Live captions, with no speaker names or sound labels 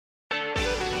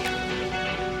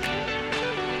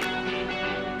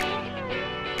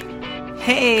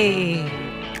Hey,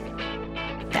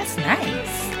 that's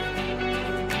nice.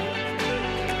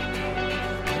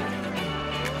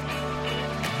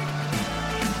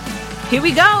 Here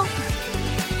we go.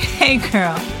 Hey,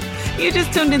 girl. You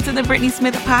just tuned into the Brittany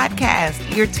Smith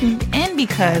podcast. You're tuned in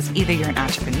because either you're an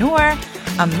entrepreneur,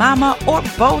 a mama, or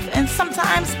both, and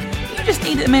sometimes you just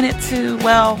need a minute to,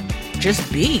 well,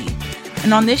 just be.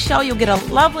 And on this show, you'll get a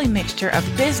lovely mixture of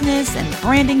business and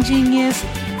branding genius,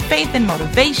 faith and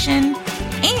motivation,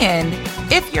 and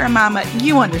if you're a mama,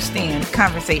 you understand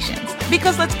conversations.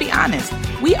 Because let's be honest,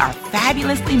 we are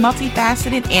fabulously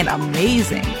multifaceted and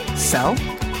amazing. So,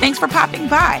 thanks for popping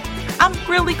by. I'm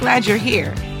really glad you're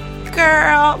here.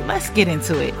 Girl, let's get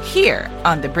into it here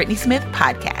on the Brittany Smith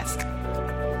podcast.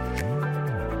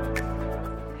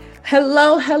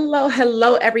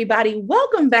 Hello, everybody.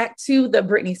 Welcome back to the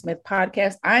Brittany Smith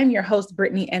podcast. I'm your host,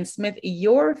 Brittany N. Smith,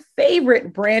 your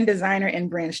favorite brand designer and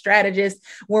brand strategist,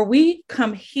 where we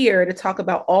come here to talk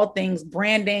about all things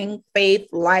branding, faith,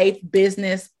 life,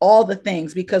 business, all the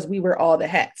things, because we wear all the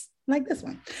hats. Like this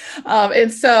one.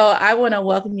 And so I want to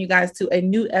welcome you guys to a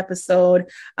new episode.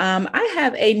 I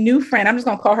have a new friend. I'm just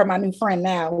going to call her my new friend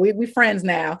now. We friends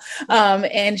now.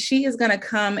 And she is going to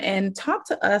come and talk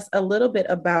to us a little bit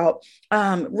about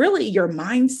really your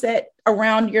mindset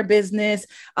around your business,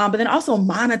 but then also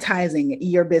monetizing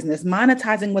your business,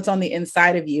 monetizing what's on the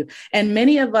inside of you. And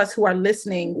many of us who are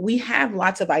listening, we have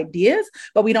lots of ideas,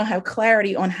 but we don't have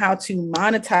clarity on how to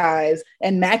monetize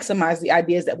and maximize the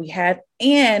ideas that we have,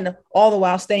 and all the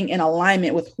while staying in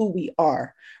alignment with who we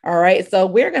are. All right. So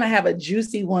we're going to have a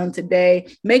juicy one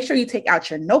today. Make sure you take out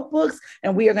your notebooks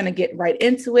and we are going to get right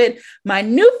into it. My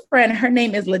new friend, her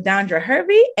name is LaDondra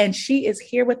Hervey, and she is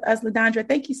here with us. LaDondra,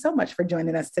 thank you so much for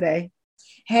joining us today.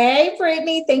 Hey,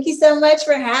 Brittany, thank you so much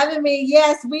for having me.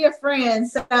 Yes, we are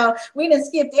friends. So we done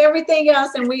skipped everything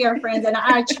else and we are friends. And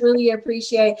I truly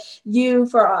appreciate you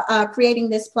for creating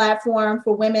this platform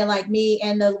for women like me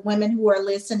and the women who are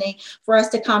listening, for us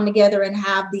to come together and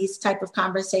have these type of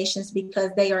conversations, because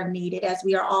they are needed as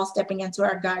we are all stepping into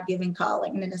our God-given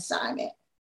calling and assignment.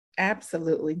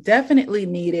 Absolutely. Definitely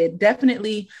needed.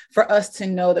 Definitely for us to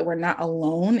know that we're not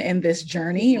alone in this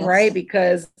journey, yes. Right?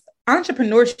 Because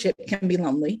entrepreneurship can be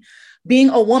lonely. Being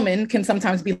a woman can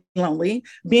sometimes be lonely.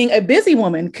 Being a busy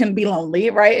woman can be lonely,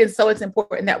 right? And so it's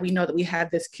important that we know that we have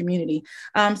this community.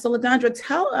 So LaDondra,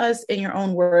 tell us in your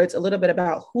own words a little bit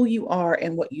about who you are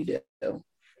and what you do.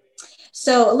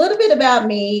 So a little bit about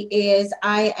me is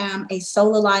I am a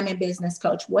soul alignment business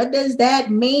coach. What does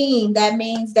that mean? That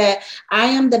means that I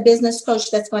am the business coach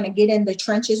that's going to get in the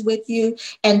trenches with you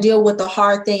and deal with the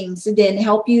hard things, and then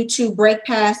help you to break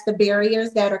past the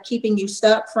barriers that are keeping you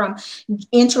stuck from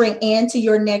entering into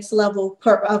your next level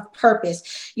of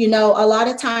purpose. You know, a lot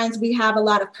of times we have a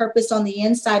lot of purpose on the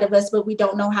inside of us, but we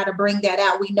don't know how to bring that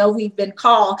out. We know we've been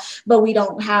called, but we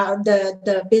don't have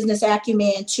the business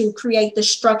acumen to create the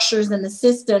structures and the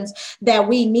systems that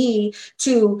we need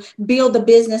to build the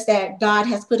business that God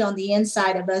has put on the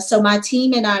inside of us. So my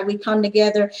team and I, we come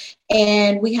together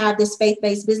and we have this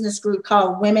faith-based business group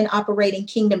called Women Operating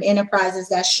Kingdom Enterprises.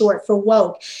 That's short for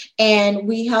WOKE. And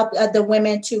we help the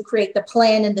women to create the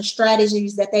plan and the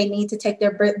strategies that they need to take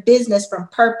their business from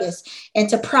purpose and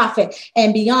to profit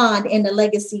and beyond in the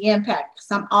legacy impact.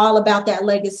 Because I'm all about that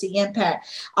legacy impact.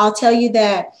 I'll tell you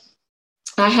that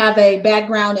I have a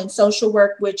background in social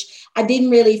work, which I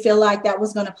didn't really feel like that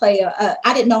was going to play.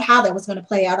 I didn't know how that was going to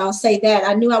play out. I'll say that.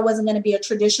 I knew I wasn't going to be a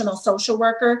traditional social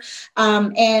worker.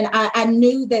 And I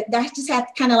knew that just had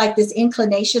kind of like this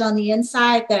inclination on the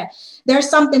inside that there's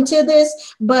something to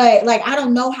this, but like, I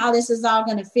don't know how this is all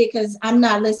going to fit, because I'm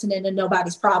not listening to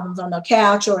nobody's problems on the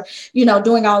couch or, you know,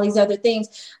 doing all these other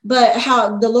things. But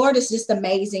how the Lord is just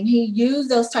amazing. He used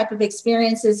those type of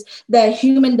experiences, the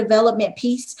human development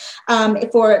piece,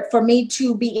 for me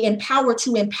to be empowered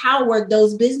to empower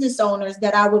those business owners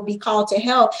that I would be called to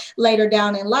help later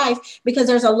down in life, because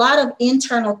there's a lot of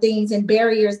internal things and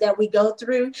barriers that we go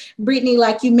through. Brittany,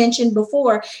 like you mentioned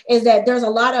before, is that there's a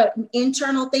lot of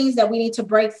internal things that we need to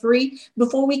break free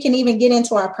before we can even get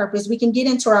into our purpose. We can get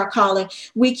into our calling.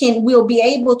 We'll be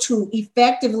able to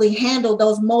effectively handle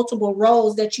those multiple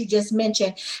roles that you just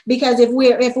mentioned. Because if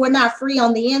we're not free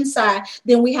on the inside,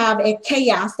 then we have a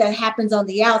chaos that happens on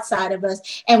the outside of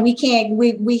us, and we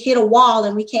hit a wall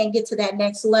and we can't get to that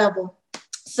next level.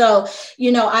 So,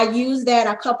 you know, I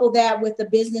couple that with the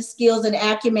business skills and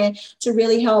acumen to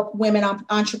really help women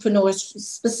entrepreneurs,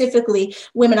 specifically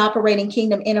women operating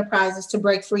kingdom enterprises, to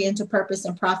break free into purpose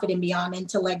and profit and beyond,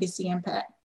 into legacy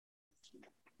impact.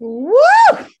 Woo!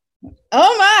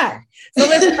 Oh my. So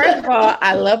listen, first of all,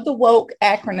 I love the woke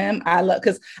acronym. I love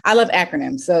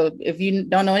acronyms. So if you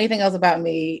don't know anything else about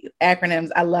me, acronyms,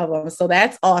 I love them. So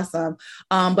that's awesome.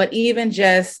 But even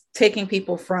just taking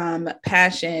people from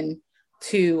passion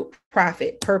to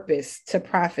profit, purpose to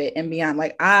profit and beyond.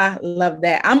 Like, I love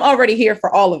that. I'm already here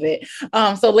for all of it.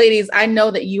 So ladies, I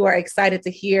know that you are excited to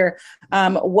hear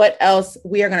what else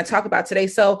we are going to talk about today.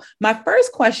 So my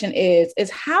first question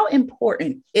is how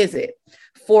important is it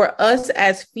for us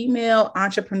as female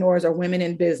entrepreneurs or women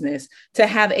in business to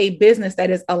have a business that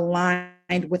is aligned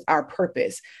with our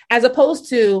purpose, as opposed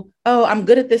to, oh, I'm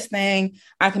good at this thing,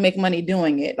 I can make money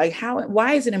doing it? Like,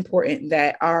 why is it important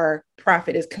that our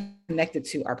profit is connected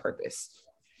to our purpose?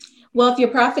 Well, if your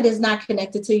profit is not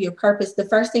connected to your purpose, the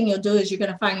first thing you'll do is you're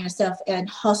going to find yourself in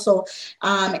hustle,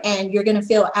 and you're going to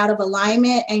feel out of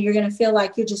alignment, and you're going to feel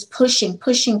like you're just pushing,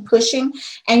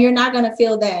 and you're not going to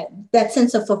feel that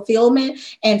sense of fulfillment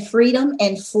and freedom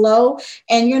and flow,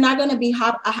 and you're not going to be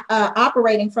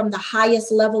operating from the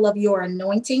highest level of your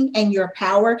anointing and your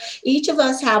power. Each of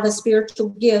us have a spiritual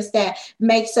gift that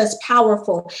makes us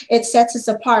powerful. It sets us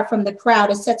apart from the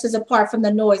crowd. It sets us apart from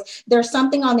the noise. There's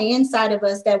something on the inside of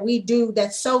us that we do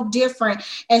that's so different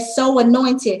and so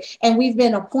anointed, and we've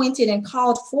been appointed and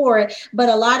called for it. But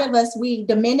a lot of us, we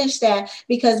diminish that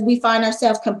because we find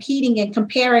ourselves competing and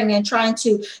comparing and trying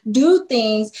to do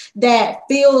things that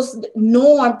feels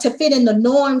norm to fit in the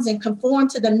norms and conform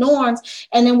to the norms.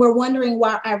 And then we're wondering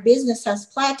why our business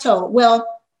has plateaued. Well,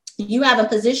 you haven't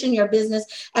positioned your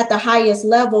business at the highest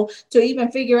level to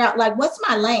even figure out, like, what's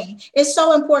my lane? It's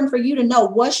so important for you to know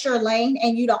what's your lane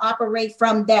and you to operate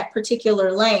from that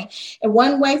particular lane. And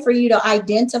one way for you to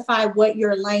identify what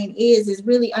your lane is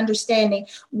really understanding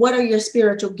what are your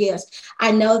spiritual gifts.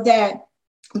 I know that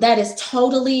is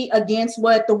totally against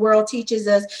what the world teaches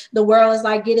us. The world is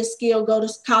like, get a skill, go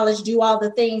to college, do all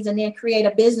the things, and then create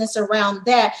a business around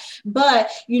that. But,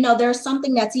 there's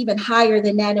something that's even higher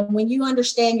than that. And when you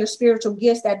understand your spiritual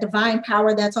gifts, that divine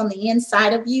power that's on the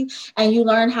inside of you, and you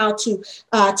learn how to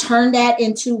turn that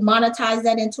into, monetize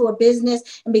that into a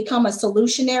business and become a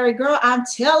solutionary, girl, I'm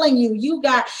telling you,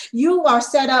 you are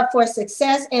set up for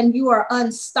success and you are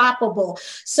unstoppable.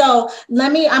 So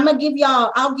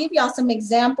I'll give y'all some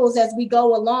examples as we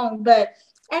go along, but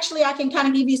actually I can kind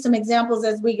of give you some examples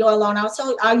as we go along.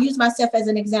 I'll use myself as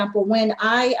an example. When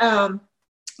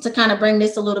to kind of bring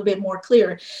this a little bit more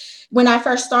clear, when I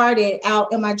first started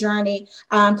out in my journey,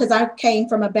 because I came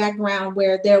from a background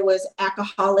where there was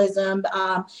alcoholism,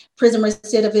 prison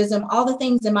recidivism, all the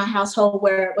things in my household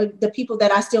where the people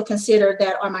that I still consider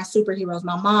that are my superheroes,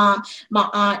 my mom, my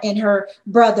aunt, and her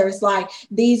brothers, like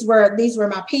these were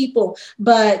my people.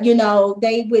 But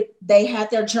they had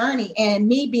their journey, and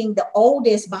me being the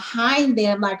oldest behind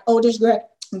them, like oldest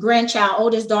grandchild,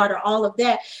 oldest daughter, all of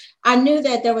that, I knew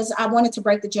that I wanted to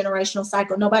break the generational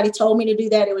cycle. Nobody told me to do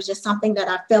that. It was just something that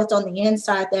I felt on the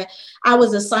inside that I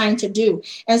was assigned to do.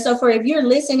 And so if you're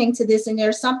listening to this and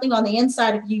there's something on the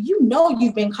inside of you,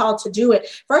 you've been called to do it.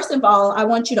 First of all, I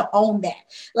want you to own that.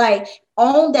 Like,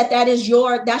 own that's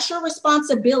your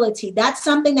responsibility. That's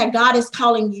something that God is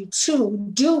calling you to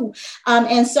do.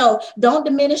 And so don't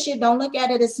diminish it. Don't look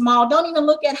at it as small. Don't even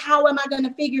look at how am I going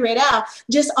to figure it out.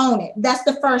 Just own it. That's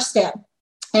the first step.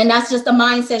 And that's just a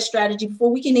mindset strategy before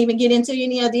we can even get into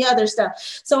any of the other stuff.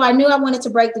 So I knew I wanted to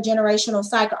break the generational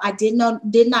cycle. I did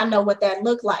not know what that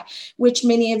looked like, which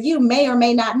many of you may or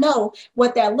may not know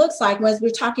what that looks like when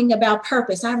we're talking about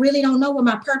purpose. I really don't know what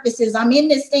my purpose is. I'm in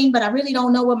this thing, but I really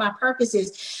don't know what my purpose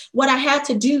is. What I had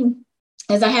to do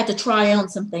is I had to try on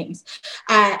some things.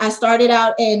 I started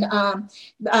out in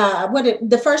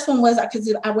the first one was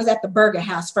because I was at the Burger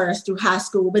House first through high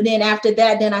school, but then after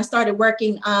that, then I started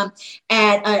working at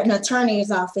an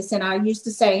attorney's office, and I used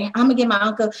to say, I'm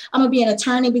gonna be an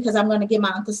attorney because I'm gonna get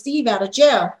my Uncle Steve out of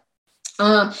jail.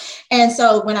 And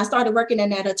so when I started working in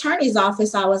that attorney's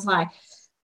office, I was like,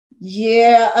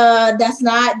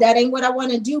 that ain't what I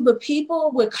want to do. But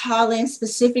people would call in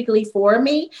specifically for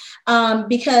me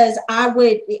because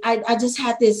I just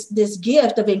had this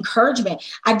gift of encouragement.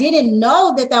 I didn't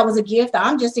know that was a gift.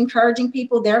 I'm just encouraging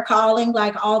people. They're calling,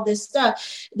 like, all this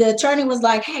stuff. The attorney was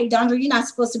like, hey, Dondra, you're not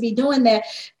supposed to be doing that.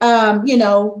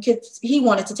 He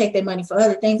wanted to take their money for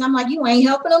other things. I'm like, you ain't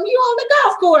helping them. You on the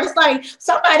golf course. Like,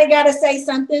 somebody got to say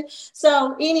something.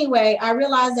 So anyway, I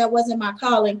realized that wasn't my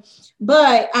calling,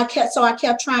 but I I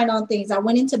kept trying on things. I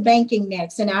went into banking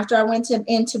next. And after I went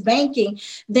into banking,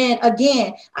 then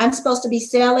again, I'm supposed to be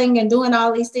selling and doing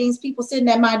all these things. People sitting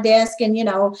at my desk and,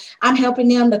 I'm helping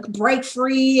them to break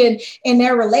free and in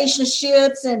their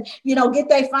relationships and, get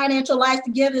their financial life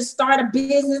together, start a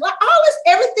business, like all this,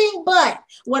 everything but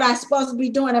what I'm supposed to be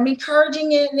doing. I'm encouraging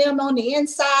them on the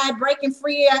inside, breaking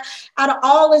free out of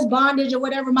all this bondage or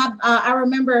whatever. I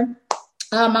remember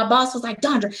my boss was like,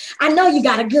 Dondra, I know you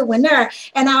got a good one there.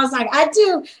 And I was like, I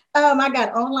do. I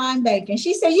got online banking.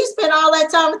 She said, you spent all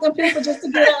that time with them people just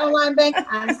to get an online bank?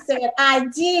 I said, I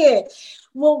did.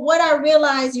 Well, what I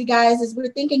realized, you guys, is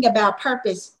we're thinking about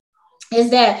purpose. Is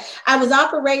that I was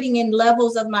operating in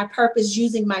levels of my purpose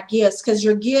using my gifts, because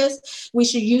your gifts, we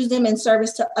should use them in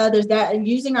service to others. That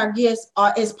using our gifts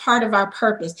is part of our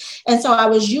purpose. And so I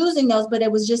was using those, but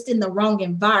it was just in the wrong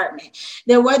environment.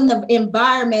 There wasn't an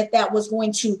environment that was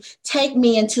going to take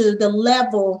me into the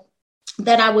level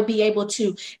that I would be able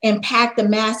to impact the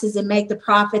masses and make the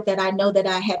profit that I know that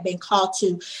I have been called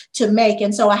to make.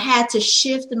 And so I had to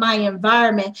shift my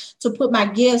environment to put my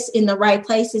gifts in the right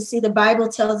places. See, the Bible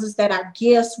tells us that our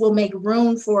gifts will make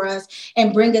room for us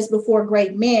and bring us before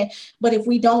great men. But if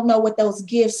we don't know what those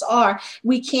gifts are,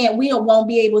 we won't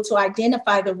be able to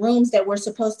identify the rooms that we're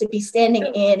supposed to be standing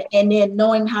in, and then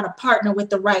knowing how to partner with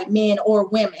the right men or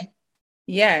women.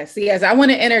 Yes. I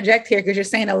want to interject here because you're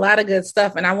saying a lot of good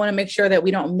stuff, and I want to make sure that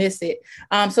we don't miss it.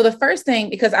 So the first thing,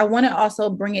 because I want to also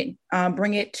bring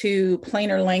it to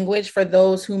plainer language for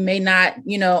those who may not,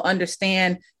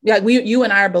 understand. Like you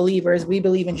and I are believers. We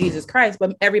believe in Jesus Christ,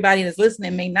 but everybody that's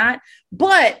listening may not.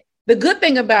 But the good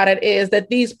thing about it is that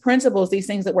these principles, these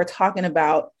things that we're talking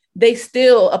about, they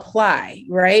still apply,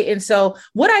 right? And so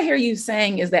what I hear you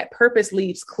saying is that purpose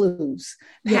leaves clues,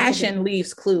 passion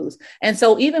leaves clues. And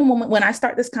so even when I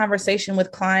start this conversation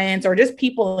with clients or just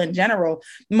people in general,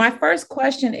 my first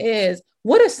question is,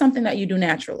 what is something that you do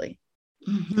naturally?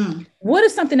 Mm-hmm. What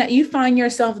is something that you find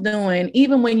yourself doing,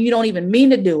 even when you don't even mean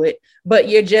to do it, but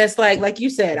you're just like you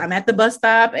said, I'm at the bus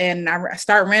stop and I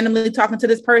start randomly talking to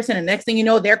this person, and next thing you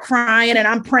know, they're crying and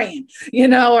I'm praying,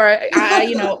 or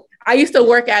I used to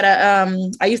work at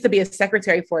I used to be a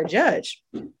secretary for a judge,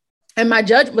 and my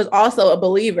judge was also a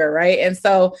believer. Right. And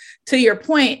so to your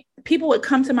point, people would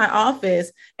come to my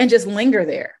office and just linger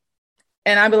there.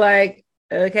 And I'd be like,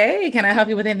 okay, can I help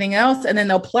you with anything else? And then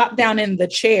they'll plop down in the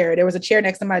chair. There was a chair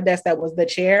next to my desk that was the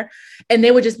chair. And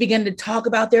they would just begin to talk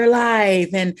about their life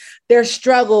and their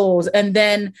struggles. And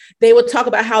then they would talk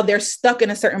about how they're stuck in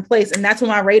a certain place. And that's when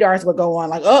my radars would go on,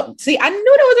 like, oh, see, I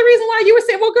knew there was a reason why. You were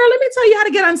saying, well, girl, let me tell you how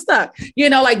to get unstuck.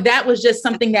 Like that was just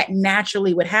something that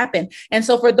naturally would happen. And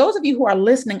so for those of you who are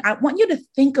listening, I want you to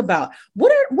think about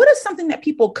what is something that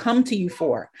people come to you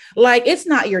for? Like, it's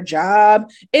not your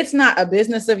job. It's not a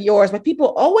business of yours, but people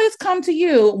always come to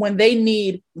you when they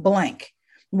need blank,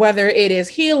 whether it is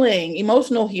healing,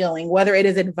 emotional healing, whether it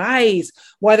is advice,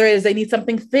 whether it is they need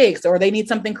something fixed or they need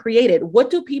something created. What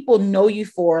do people know you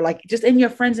for? Like just in your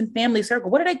friends and family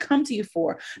circle, what do they come to you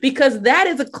for? Because that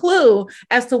is a clue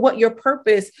as to what your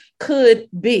purpose could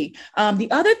be. The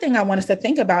other thing I want us to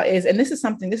think about is, and this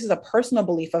is a personal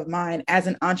belief of mine as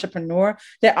an entrepreneur,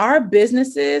 that our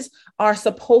businesses are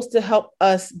supposed to help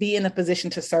us be in a position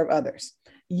to serve others.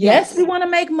 Yes, we want to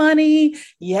make money.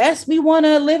 Yes, we want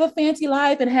to live a fancy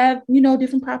life and have,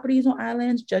 different properties on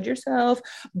islands, judge yourself.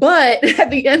 But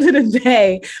at the end of the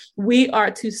day, we are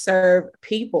to serve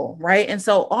people, right? And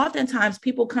so oftentimes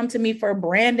people come to me for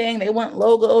branding. They want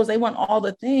logos. They want all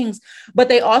the things, but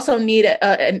they also need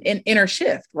an inner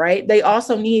shift, right? They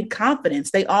also need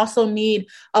confidence. They also need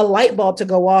a light bulb to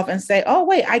go off and say, oh,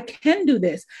 wait, I can do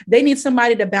this. They need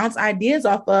somebody to bounce ideas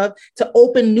off of to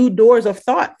open new doors of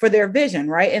thought for their vision,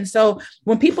 right? And so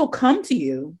when people come to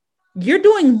you, you're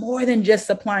doing more than just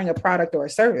supplying a product or a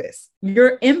service.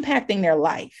 You're impacting their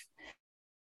life.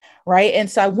 Right. And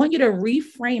so I want you to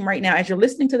reframe right now as you're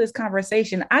listening to this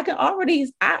conversation. I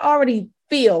already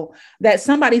feel that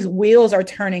somebody's wheels are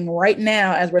turning right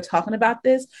now as we're talking about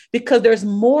this, because there's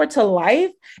more to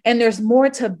life and there's more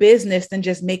to business than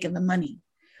just making the money.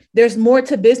 There's more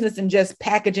to business than just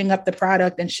packaging up the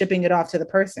product and shipping it off to the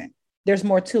person. There's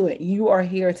more to it. You are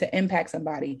here to impact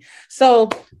somebody. So,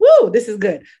 this is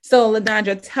good. So,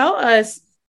 LaDondra, tell us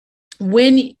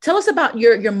about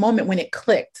your moment when it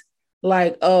clicked.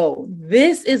 Like, oh,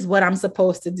 this is what I'm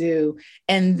supposed to do,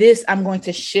 and this I'm going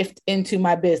to shift into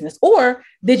my business. Or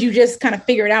did you just kind of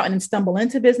figure it out and then stumble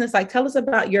into business? Like, tell us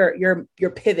about your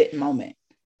pivot moment.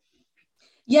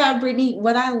 Yeah, Brittany,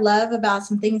 what I love about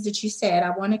some things that you said, I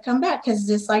want to come back because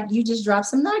it's like you just dropped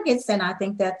some nuggets. And I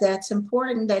think that that's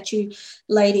important that you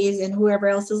ladies and whoever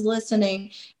else is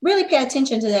listening really pay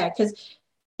attention to that, because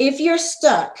if you're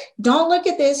stuck, don't look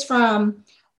at this from,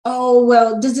 oh,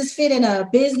 well, does this fit in a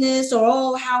business, or,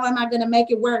 oh, how am I going to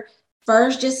make it work?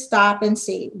 First, just stop and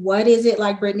see, what is it,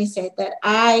 like Brittany said,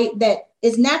 that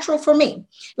is natural for me.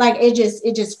 Like it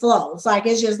just flows. Like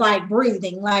it's just like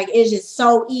breathing. Like it's just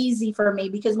so easy for me,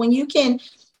 because when you can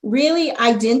really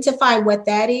identify what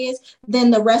that is,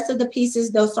 then the rest of the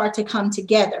pieces, they'll start to come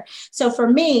together. So for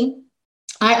me,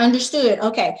 I understood.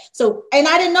 Okay. So, and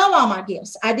I didn't know all my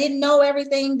gifts. I didn't know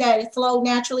everything that it flowed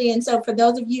naturally. And so for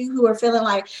those of you who are feeling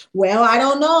like, well, I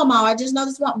don't know them all, I just know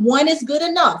this one is good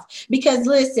enough. Because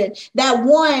listen, that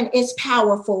one is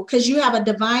powerful, because you have a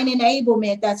divine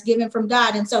enablement that's given from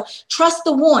God. And so trust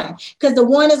the one, because the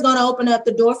one is going to open up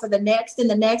the door for the next and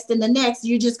the next and the next.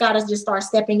 You just got to just start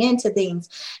stepping into things.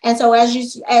 And so as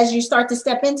you start to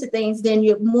step into things, then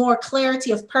your more clarity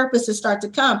of purpose will start to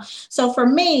come. So for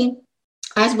me,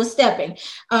 I was stepping.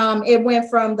 It went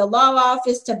from the law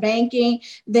office to banking.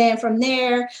 Then from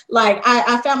there, like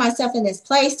I found myself in this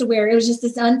place to where it was just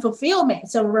this unfulfillment.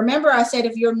 So remember, I said,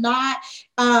 if you're not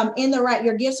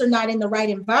your gifts are not in the right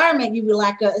environment, you will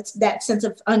lack that sense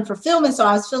of unfulfillment. So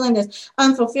I was feeling this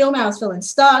unfulfillment. I was feeling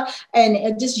stuck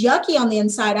and just yucky on the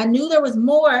inside. I knew there was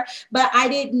more, but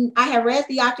I had read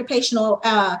the occupational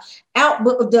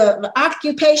the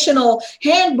occupational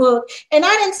handbook, and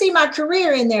I didn't see my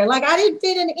career in there. Like I didn't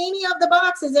fit in any of the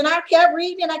boxes, and I kept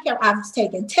reading. I was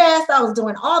taking tests. I was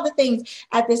doing all the things.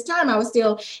 At this time, I was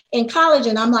still in college,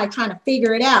 and I'm like trying to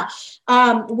figure it out.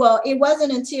 Well, it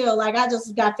wasn't until like I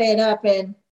just got fed up,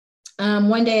 and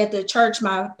one day at the church,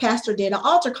 my pastor did an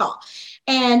altar call,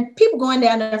 and people going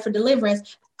down there for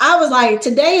deliverance. I was like,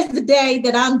 today is the day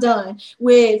that I'm done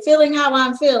with feeling how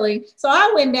I'm feeling. So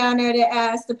I went down there to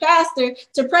ask the pastor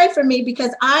to pray for me, because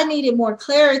I needed more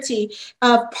clarity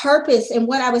of purpose and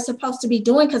what I was supposed to be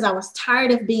doing, because I was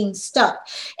tired of being stuck.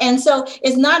 And so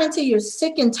it's not until you're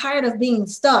sick and tired of being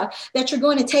stuck that you're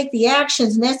going to take the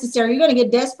actions necessary. You're going to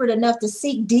get desperate enough to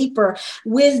seek deeper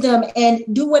wisdom and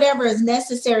do whatever is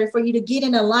necessary for you to get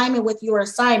in alignment with your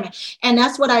assignment. And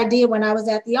that's what I did when I was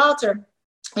at the altar.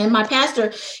 And my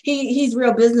pastor, he's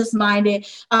real business minded.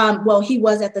 Well, he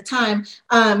was at the time.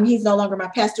 He's no longer my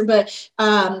pastor, but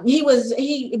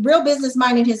he real business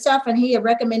minded himself. And he had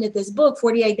recommended this book,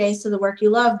 48 Days to the Work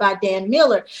You Love by Dan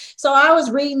Miller. So I was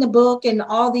reading the book and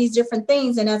all these different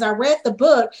things. And as I read the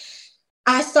book,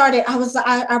 I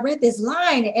read this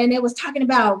line, and it was talking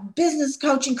about business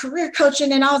coaching, career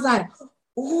coaching. And I was like,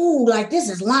 ooh, like this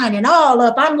is lining all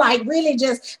up. I'm like really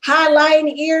just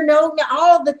highlighting, ear noting,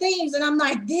 all the things. And I'm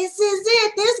like, this is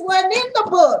it. This wasn't in the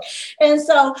book. And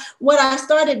so what I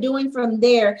started doing from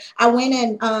there, I went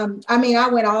and I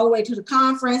went all the way to the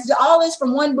conference, all this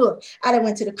from one book. I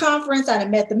went to the conference, I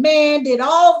met the man, did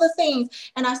all the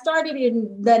things. And I started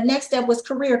the next step was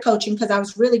career coaching, because I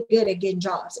was really good at getting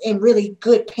jobs and really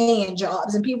good paying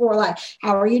jobs. And people were like,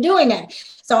 how are you doing that?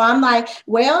 So I'm like,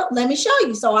 well, let me show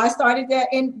you. So I started that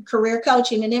in career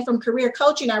coaching. And then from career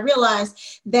coaching, I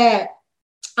realized that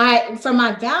for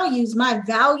my values,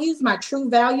 my true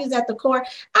values at the core,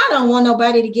 I don't want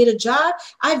nobody to get a job.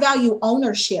 I value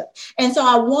ownership. And so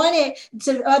I wanted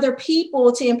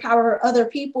to empower other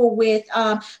people with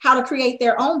how to create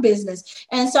their own business.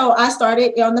 And so I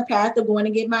started on the path of going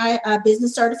to get my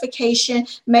business certification,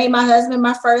 made my husband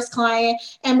my first client,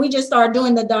 and we just started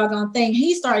doing the doggone thing.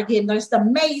 He started getting this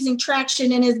amazing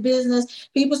traction in his business.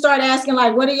 People started asking,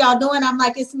 like, what are y'all doing? I'm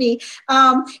like, it's me.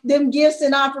 Them gifts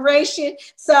in operation.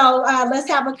 So let's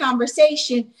have a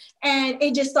conversation. And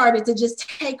it just started to just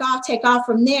take off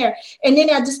from there. And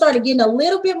then I just started getting a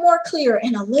little bit more clear,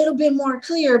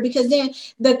 because then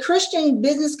the Christian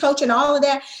business coach and all of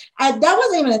that, that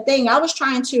wasn't even a thing. I was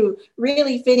trying to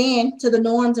really fit in to the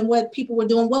norms and what people were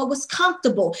doing, what was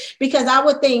comfortable, because I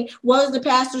would think, what is the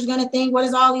pastor's going to think? What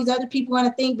is all these other people going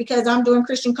to think? Because I'm doing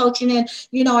Christian coaching and,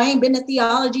 I ain't been to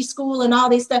theology school and all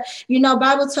this stuff.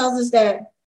 Bible tells us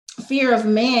that fear of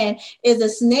man is a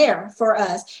snare for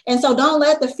us. And so don't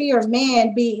let the fear of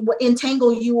man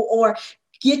entangle you or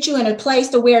get you in a place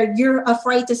to where you're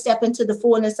afraid to step into the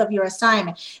fullness of your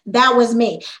assignment. That was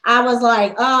me. I was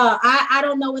like, I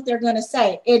don't know what they're going to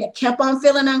say. It kept on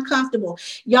feeling uncomfortable.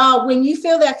 Y'all, when you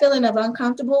feel that feeling of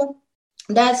uncomfortable,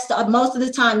 that's most of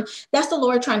the time, that's the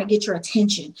Lord trying to get your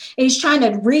attention. And he's trying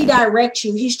to redirect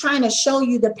you. He's trying to show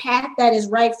you the path that is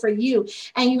right for you.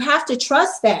 And you have to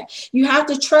trust that. You have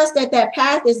to trust that that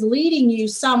path is leading you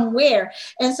somewhere.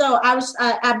 And so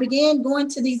I began going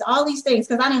to all these things,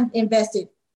 because I invested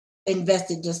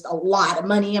invested just a lot of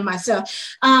money in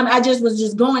myself. I just was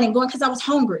just going and going because I was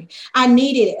hungry. I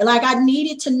needed it. Like I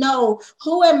needed to know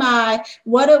who am I,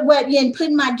 and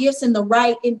putting my gifts in the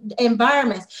right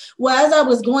environments. Well, as I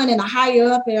was going and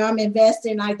higher up and I'm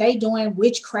investing, like they doing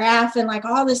witchcraft and like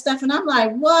all this stuff. And I'm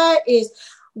like,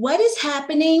 what is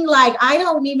happening? Like, I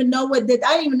don't even know I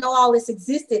didn't even know all this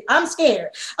existed. I'm scared.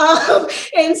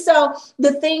 And so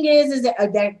the thing is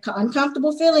that that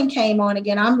uncomfortable feeling came on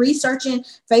again. I'm researching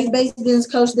faith-based business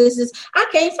coach. I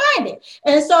can't find it.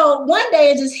 And so one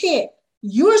day it just hit.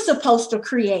 You're supposed to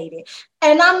create it.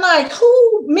 And I'm like,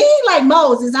 who? Me? Like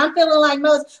Moses. I'm feeling like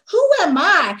Moses. Who am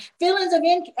I? Feelings of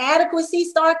inadequacy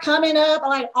start coming up,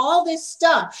 like all this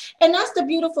stuff. And that's the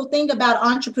beautiful thing about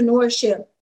entrepreneurship.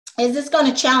 Is it's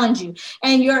going to challenge you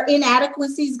and your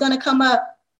inadequacy is going to come up.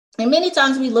 And many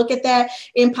times we look at that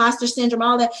imposter syndrome,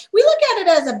 all that. We look at it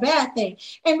as a bad thing.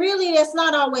 And really, that's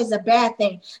not always a bad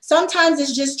thing. Sometimes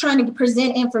it's just trying to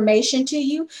present information to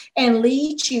you and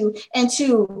lead you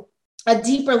into a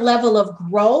deeper level of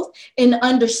growth and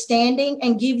understanding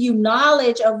and give you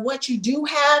knowledge of what you do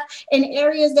have in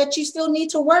areas that you still need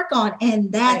to work on.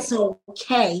 And that's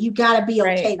okay. You got to be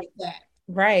okay with that.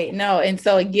 Right. No. And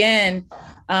so again,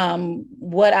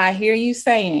 what I hear you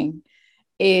saying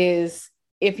is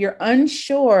if you're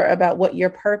unsure about what your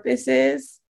purpose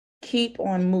is, keep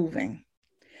on moving.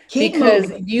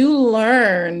 Because you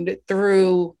learned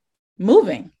through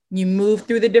moving. You move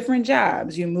through the different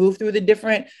jobs, you move through the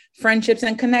different friendships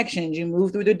and connections, you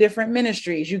move through the different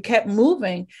ministries, you kept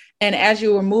moving. And as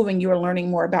you were moving, you were learning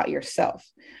more about yourself.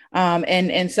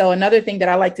 And so another thing that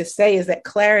I like to say is that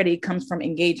clarity comes from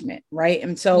engagement, right?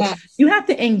 And so you have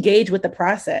to engage with the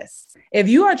process. If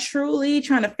you are truly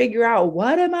trying to figure out,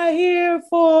 what am I here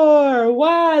for?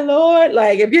 Why, Lord?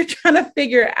 Like if you're trying to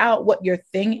figure out what your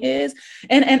thing is,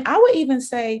 and I would even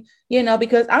say,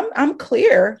 because I'm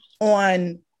clear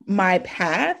on my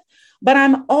path, but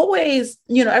I'm always,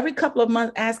 every couple of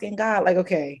months asking God, like,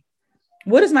 okay,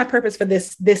 what is my purpose for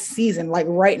this season? Like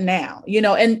right now,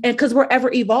 and because we're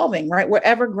ever evolving, right? We're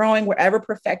ever growing, we're ever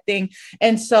perfecting.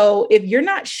 And so if you're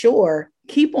not sure,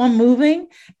 keep on moving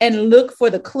and look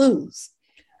for the clues,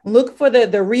 look for the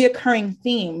reoccurring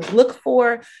themes, look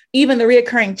for even the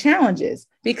reoccurring challenges,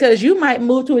 because you might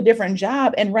move to a different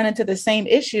job and run into the same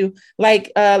issue.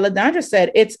 Like LaDondra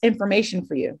said, it's information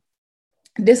for you.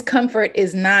 Discomfort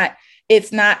it's not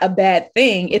a bad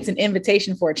thing. It's an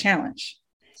invitation for a challenge.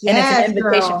 And it's an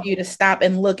invitation for you to stop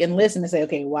and look and listen and say,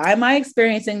 okay, why am I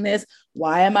experiencing this?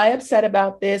 Why am I upset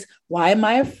about this? Why am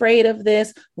I afraid of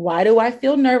this? Why do I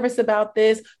feel nervous about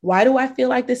this? Why do I feel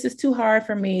like this is too hard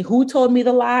for me? Who told me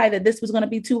the lie that this was going to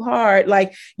be too hard?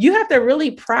 Like you have to really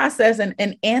process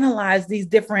and analyze these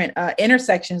different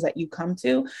intersections that you come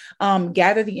to,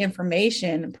 gather the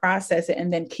information, process it,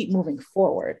 and then keep moving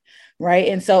forward. Right.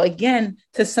 And so again,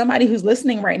 to somebody who's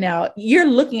listening right now, you're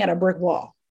looking at a brick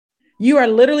wall. You are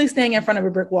literally standing in front of a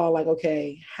brick wall like,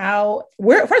 okay,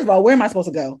 first of all, where am I supposed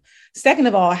to go? Second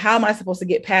of all, how am I supposed to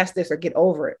get past this or get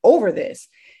over this?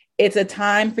 It's a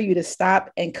time for you to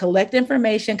stop and collect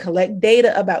information, collect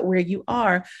data about where you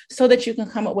are so that you can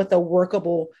come up with a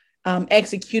workable,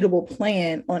 executable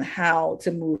plan on how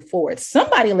to move forward.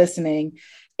 Somebody listening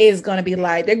is going to be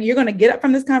like, you're going to get up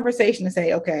from this conversation and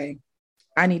say, okay,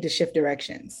 I need to shift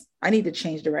directions. I need to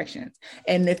change directions.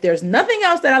 And if there's nothing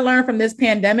else that I learned from this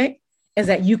pandemic, is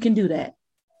that you can do that.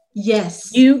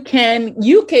 Yes. You can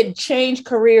change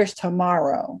careers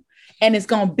tomorrow and it's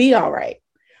going to be all right.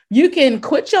 You can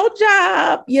quit your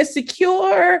job, your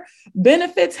secure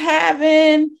benefits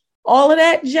having all of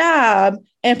that job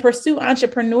and pursue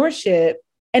entrepreneurship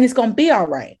and it's going to be all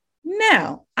right.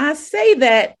 Now, I say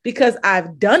that because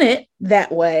I've done it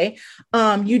that way.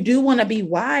 You do want to be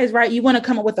wise, right? You want to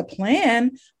come up with a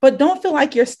plan, but don't feel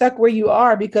like you're stuck where you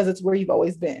are because it's where you've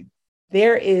always been.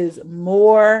 There is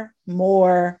more.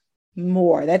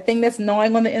 That thing that's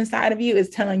gnawing on the inside of you is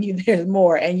telling you there's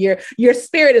more. And your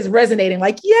spirit is resonating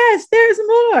like, yes,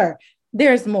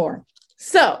 there's more.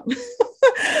 So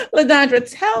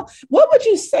LaDondra, what would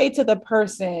you say to the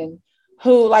person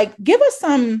who give us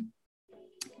some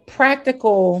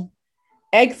practical,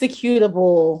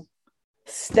 executable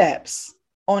steps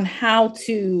on how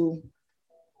to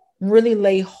really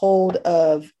lay hold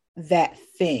of that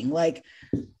thing, like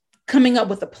coming up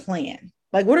with a plan?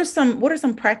 Like, what are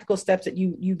some practical steps that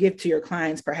you give to your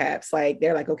clients? Perhaps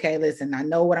they're like, okay, listen, I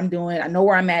know what I'm doing. I know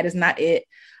where I'm at is not it.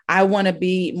 I want to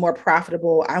be more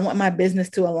profitable. I want my business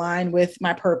to align with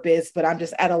my purpose, but I'm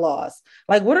just at a loss.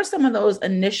 Like, what are some of those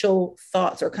initial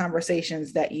thoughts or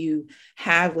conversations that you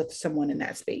have with someone in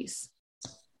that space?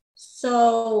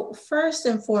 So first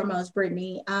and foremost,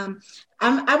 Brittany, I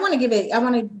want to I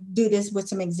want to do this with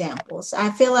some examples. I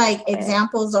feel like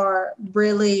examples are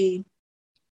really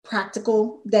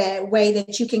practical, that way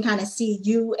that you can kind of see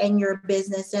you and your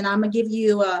business. And I'm gonna give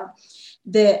you a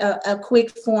quick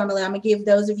formula. I'm gonna give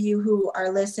those of you who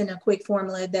are listening a quick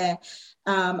formula that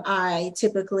I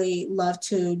typically love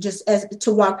to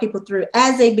to walk people through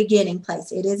as a beginning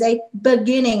place. It is a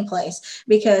beginning place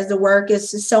because the work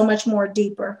is so much more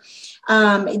deeper.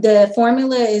 The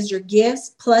formula is your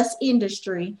gifts plus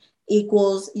industry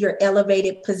equals your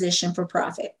elevated position for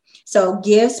profit. So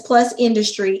gifts plus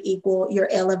industry equal your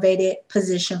elevated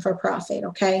position for profit.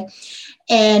 Okay.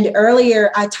 And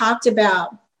earlier I talked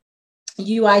about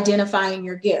you identifying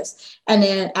your gifts. And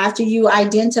then after you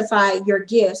identify your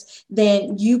gifts,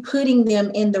 then you putting them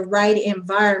in the right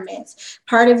environments.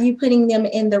 Part of you putting them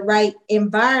in the right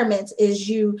environments is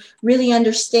you really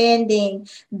understanding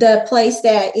the place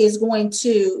that is going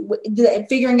to,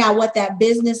 figuring out what that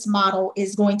business model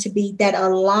is going to be that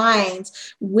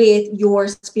aligns with your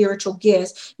spiritual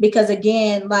gifts. Because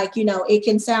again, like, it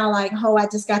can sound like, oh, I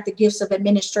just got the gifts of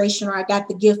administration, or I got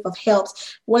the gift of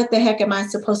helps. What the heck am I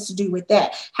supposed to do with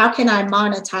that? How can I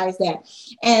monetize that?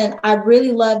 And I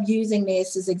really love using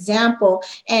this as example.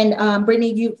 And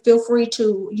Brittany, you feel free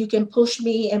to, you can push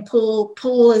me and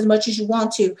pull as much as you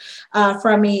want to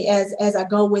from me as I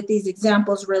go with these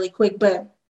examples really quick. But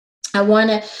I want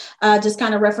to just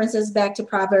kind of reference this back to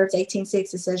Proverbs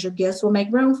 18:6. It says, your gifts will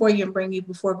make room for you and bring you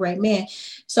before great men.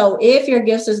 So if your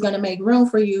gifts is going to make room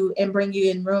for you and bring you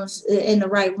in the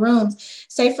right rooms,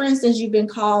 say, for instance, you've been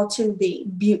called to the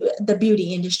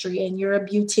beauty industry and you're a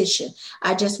beautician.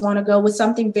 I just want to go with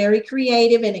something very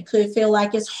creative, and it could feel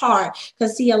like it's hard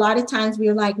because, see, a lot of times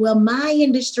we're like, well, my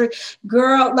industry,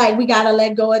 girl, like we got to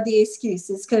let go of the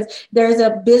excuses because there's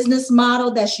a business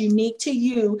model that's unique to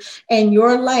you and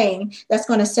your lane that's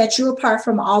going to set you apart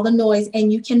from all the noise,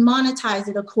 and you can monetize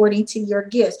it according to your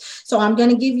gifts. So I'm going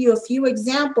to give you a few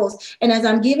examples. And as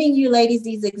I'm giving you ladies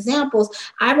these examples,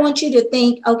 I want you to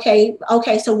think, okay,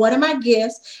 so what are my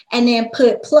gifts? And then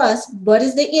put plus, what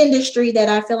is the industry that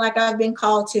I feel like I've been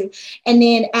called to? And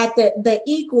then at the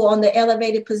equal on the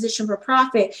elevated position for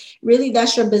profit, really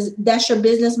that's your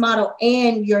business model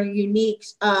and your unique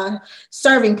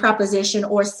serving proposition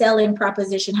or selling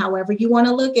proposition, however you want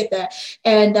to look at that.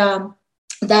 And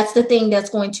that's the thing that's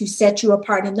going to set you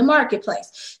apart in the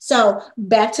marketplace. So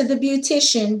back to the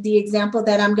beautician, the example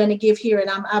that I'm going to give here, and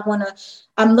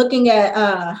I'm looking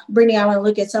at Brittany. I want to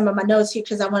look at some of my notes here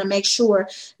because I want to make sure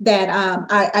that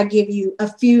I give you a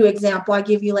few examples. I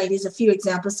give you ladies a few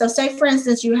examples. So say, for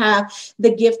instance, you have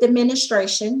the gift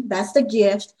administration. That's the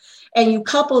gift. And you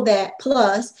couple that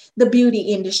plus the beauty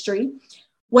industry.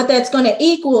 What that's going to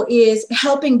equal is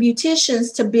helping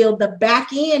beauticians to build the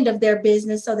back end of their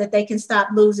business so that they can stop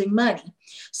losing money.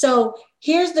 So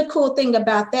here's the cool thing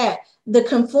about that.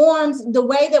 The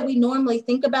way that we normally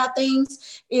think about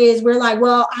things is we're like,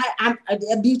 well, I'm a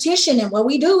beautician, and what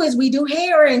we do is we do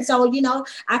hair. And so,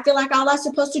 I feel like all I'm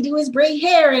supposed to do is braid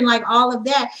hair and like all of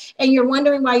that. And you're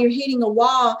wondering why you're hitting a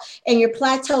wall and you're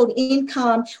plateaued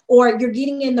income, or you're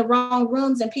getting in the wrong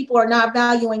rooms and people are not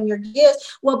valuing your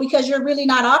gifts. Well, because you're really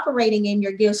not operating in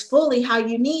your gifts fully how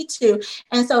you need to.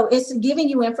 And so it's giving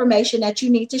you information that you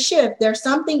need to shift. There's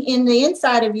something in the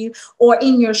inside of you or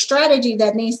in your strategy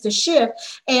that needs to shift.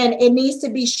 And it needs to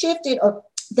be shifted or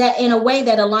that in a way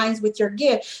that aligns with your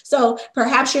gift. So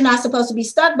perhaps you're not supposed to be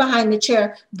stuck behind the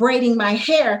chair braiding my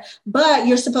hair, but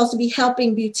you're supposed to be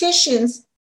helping beauticians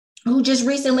who just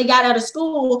recently got out of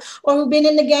school or who've been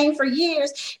in the game for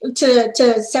years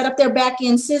to set up their back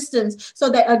end systems so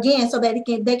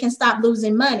that they can stop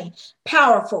losing money.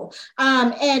 Powerful.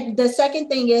 And the second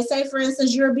thing is, say, for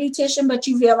instance, you're a beautician, but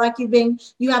you feel like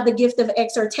you have the gift of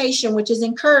exhortation, which is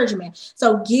encouragement.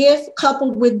 So gift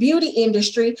coupled with beauty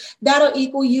industry, that'll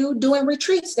equal you doing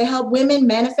retreats to help women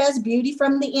manifest beauty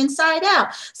from the inside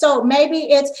out. So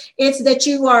maybe it's that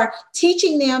you are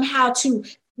teaching them how to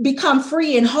become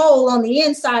free and whole on the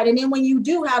inside. And then when you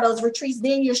do have those retreats,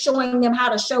 then you're showing them how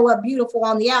to show up beautiful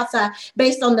on the outside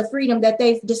based on the freedom that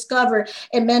they've discovered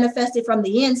and manifested from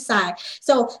the inside.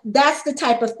 So that's the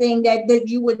type of thing that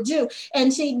you would do.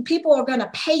 And see, people are going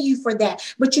to pay you for that,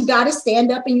 but you got to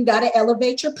stand up and you got to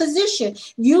elevate your position.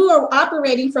 You are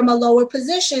operating from a lower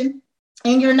position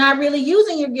and you're not really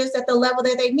using your gifts at the level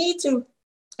that they need to,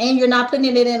 and you're not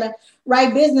putting it in a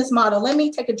right business model. Let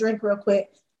me take a drink real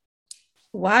quick.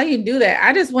 While you do that,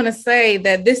 I just want to say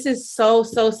that this is so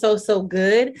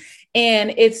good.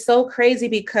 And it's so crazy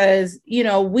because,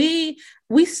 we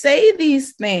say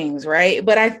these things, right?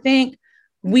 But I think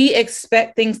we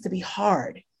expect things to be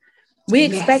hard. We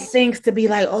expect Yes. things to be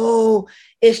like, oh,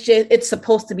 it's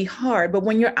supposed to be hard. But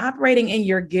when you're operating in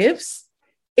your gifts,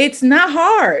 it's not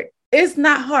hard. It's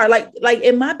not hard. Like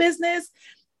in my business,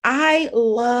 I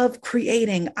love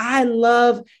creating. I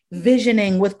love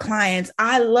visioning with clients.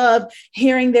 I love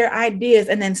hearing their ideas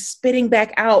and then spitting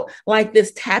back out like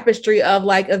this tapestry of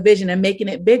like a vision and making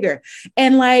it bigger.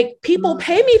 And like people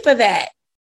pay me for that.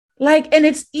 Like, and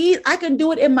it's easy. I can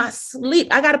do it in my sleep.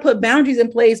 I got to put boundaries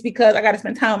in place because I got to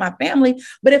spend time with my family.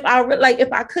 But if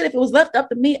if it was left up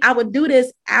to me, I would do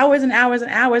this hours and hours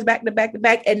and hours back to back to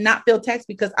back and not feel taxed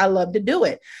because I love to do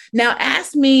it. Now,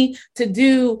 ask me to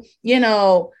do,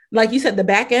 like you said, the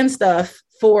back end stuff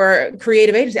for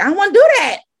creative agency. I don't want to do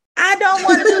that. I don't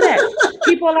want to do that.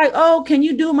 People are like, oh, can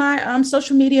you do my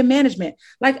social media management?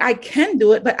 Like I can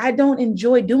do it, but I don't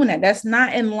enjoy doing that. That's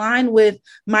not in line with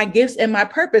my gifts and my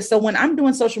purpose. So when I'm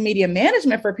doing social media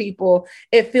management for people,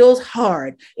 it feels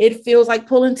hard. It feels like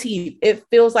pulling teeth. It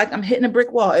feels like I'm hitting a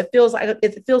brick wall. It feels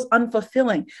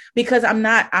unfulfilling because I'm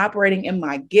not operating in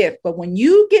my gift. But when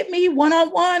you get me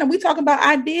one-on-one and we talk about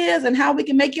ideas and how we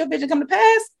can make your vision come to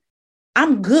pass,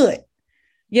 I'm good.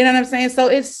 You know what I'm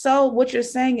saying? So what you're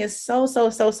saying is so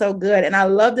good. And I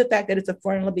love the fact that it's a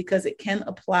formula because it can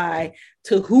apply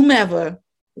to whomever,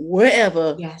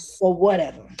 wherever, Yes. or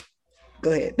whatever.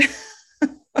 Go ahead.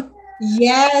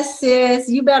 Yes, sis,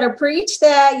 you better preach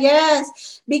that.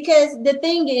 Yes. Because the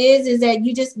thing is that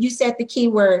you said the key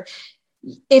word.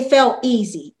 It felt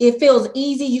easy. It feels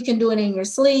easy. You can do it in your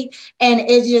sleep and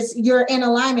you're in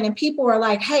alignment and people are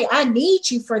like, hey, I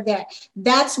need you for that.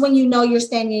 That's when you know you're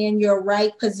standing in your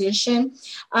right position.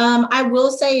 I will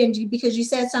say, and because you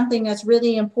said something that's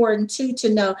really important too, to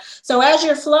know. So as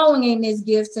you're flowing in these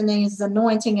gifts and these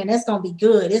anointing and it's going to be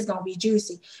good, it's going to be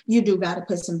juicy. You do got to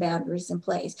put some boundaries in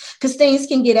place because things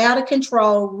can get out of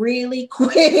control really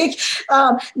quick.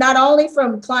 Not only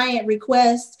from client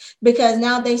requests, because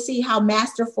now they see how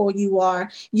masterful you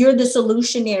are. You're the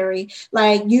solutionary.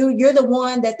 Like you're the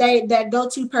one that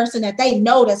go-to person that they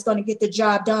know that's going to get the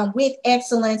job done with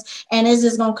excellence. And it's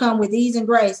just going to come with ease and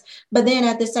grace. But then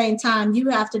at the same time, you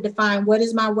have to define what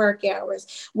is my work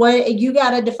hours. What you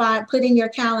got to define, put in your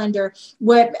calendar,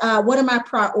 what are my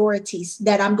priorities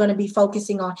that I'm going to be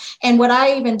focusing on. And what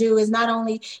I even do is not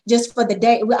only just for the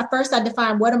day. First, I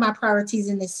define what are my priorities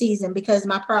in this season, because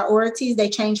my priorities, they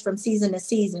change from season to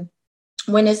season.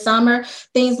 When it's summer,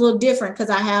 things look different because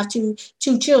I have two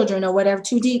children or whatever,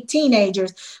 two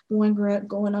teenagers, one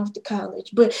going off to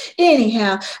college. But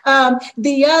anyhow,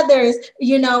 the others,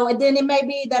 and then it may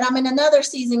be that I'm in another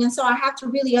season. And so I have to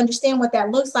really understand what that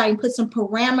looks like and put some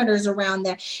parameters around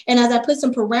that. And as I put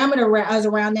some parameters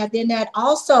around that, then that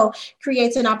also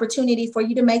creates an opportunity for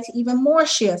you to make even more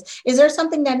shifts. Is there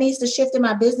something that needs to shift in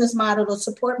my business model to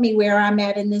support me where I'm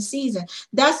at in this season?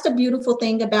 That's the beautiful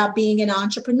thing about being an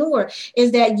entrepreneur,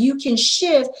 is that you can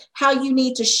shift how you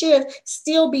need to shift,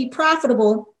 still be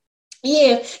profitable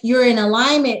if you're in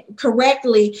alignment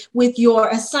correctly with your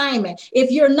assignment.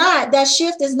 If you're not, that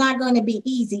shift is not going to be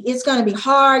easy. It's going to be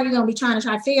hard. You're going to be trying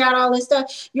to figure out all this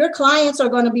stuff. Your clients are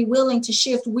going to be willing to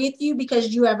shift with you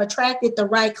because you have attracted the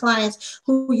right clients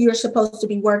who you're supposed to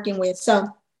be working with. So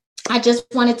I just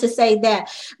wanted to say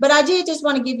that, but I did just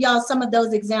want to give y'all some of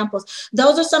those examples.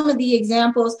 Those are some of the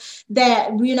examples that,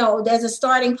 there's a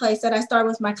starting place that I start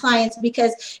with my clients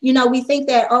because, we think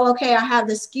that, oh, okay, I have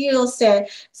the skill set.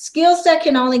 Skill set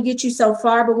can only get you so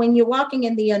far, but when you're walking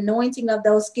in the anointing of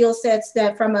those skill sets,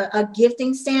 that from a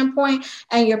gifting standpoint,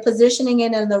 and you're positioning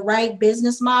it in the right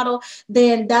business model,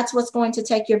 then that's what's going to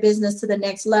take your business to the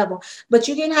next level. But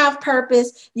you can have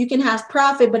purpose, you can have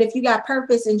profit, but if you got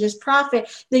purpose and just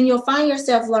profit, then you'll find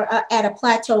yourself at a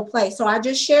plateau place. So I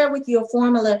just shared with you a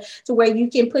formula to where you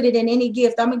can put it in any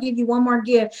gift. I'm going to give you one more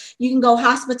gift. You can go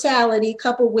hospitality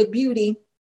coupled with beauty.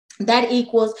 That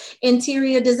equals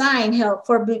interior design help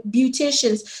for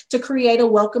beauticians to create a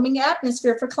welcoming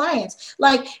atmosphere for clients.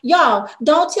 Like, y'all,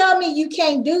 don't tell me you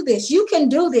can't do this. You can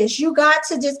do this. You got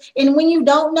to just, and when you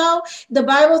don't know, the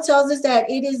Bible tells us that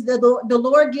it is the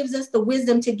Lord gives us the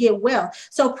wisdom to get well.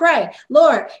 So pray,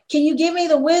 Lord, can you give me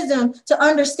the wisdom to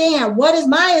understand what is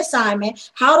my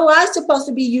assignment? How do I supposed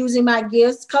to be using my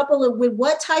gifts, couple it with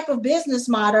what type of business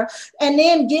model, and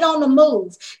then get on the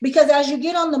move. Because as you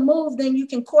get on the move, then you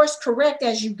can course course correct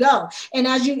as you go. And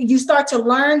as you start to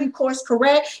learn, you course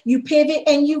correct, you pivot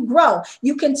and you grow.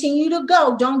 You continue to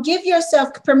go. Don't give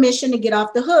yourself permission to get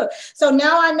off the hook. So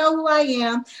now I know who I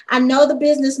am. I know the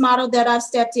business model that I've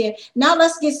stepped in. Now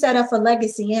let's get set up for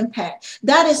legacy impact.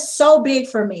 That is so big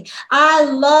for me. I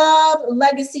love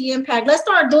legacy impact. Let's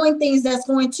start doing things that's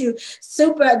going to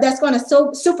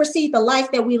supersede the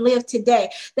life that we live today,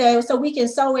 so we can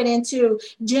sow it into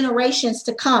generations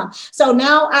to come. So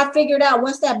now I figured out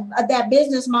what's that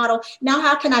business model. Now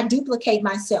how can I duplicate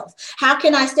myself? How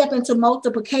can I step into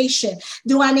multiplication?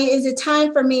 Is it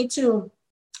time for me to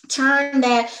turn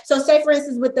that? So say for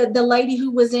instance, with the lady who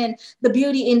was in the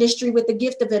beauty industry with the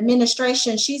gift of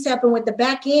administration, she's helping with the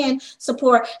back end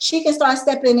support. She can start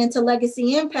stepping into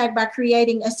legacy impact by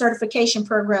creating a certification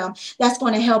program that's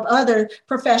going to help other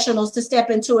professionals to step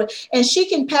into it. And she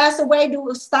can pass away,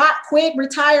 stop, quit,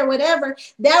 retire, whatever.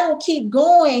 That will keep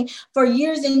going for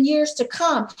years and years to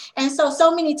come. And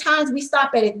so many times we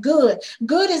stop at it. Good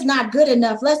is not good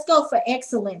enough. Let's go for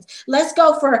excellence. Let's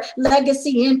go for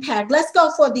legacy impact. Let's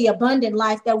go for the abundant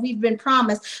life that we've been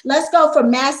promised. Let's go for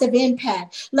massive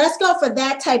impact. Let's go for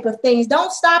that type of things.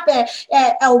 Don't stop at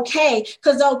okay,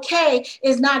 because okay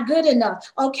is not good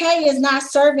enough. Okay is not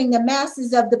serving the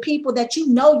masses of the people that you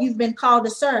know you've been called to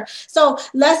serve. So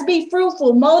let's be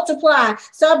fruitful, multiply,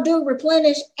 subdue,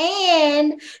 replenish,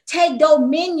 and take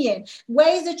dominion.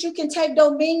 Ways that you can take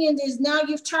dominion is now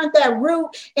you've turned that root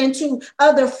into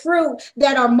other fruit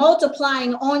that are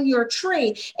multiplying on your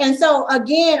tree. And so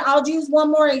again, I'll use one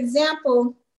more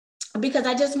example, because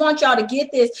I just want y'all to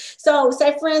get this. So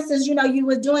say, for instance, you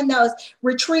were doing those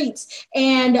retreats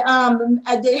and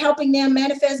helping them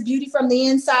manifest beauty from the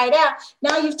inside out.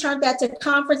 Now you've turned that to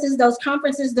conferences. Those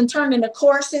conferences then turn into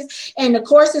courses, and the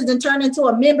courses then turn into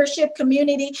a membership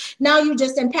community. Now you're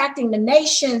just impacting the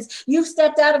nations. You've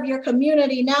stepped out of your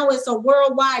community. Now it's a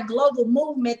worldwide global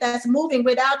movement that's moving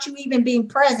without you even being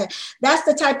present. That's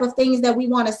the type of things that we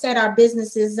want to set our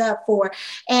businesses up for.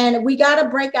 And we got to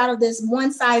break out of this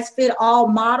one size fits all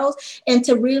models and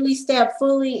to really step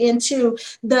fully into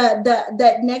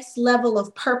the next level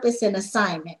of purpose and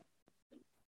assignment.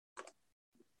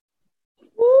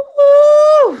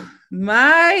 Ooh,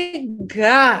 my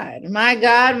God.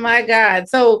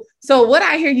 So what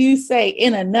I hear you say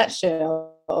in a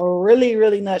nutshell, a really,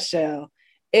 really nutshell,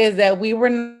 is that we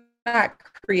were not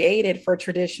created for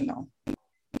traditional.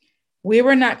 We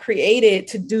were not created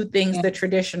to do things the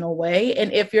traditional way.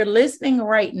 And if you're listening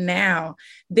right now,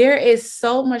 there is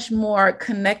so much more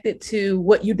connected to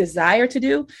what you desire to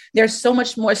do. There's so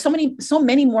much more, so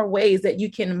many more ways that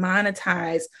you can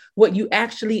monetize what you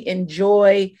actually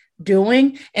enjoy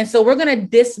doing. And so we're going to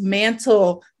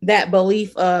dismantle that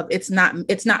belief of it's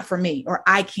not for me, or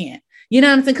I can't. You know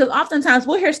what I'm saying? Because oftentimes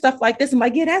we'll hear stuff like this. I'm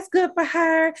like, yeah, that's good for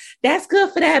her. That's good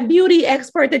for that beauty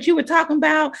expert that you were talking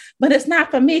about. But it's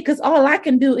not for me because all I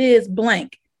can do is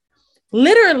blank.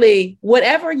 Literally,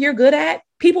 whatever you're good at,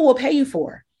 people will pay you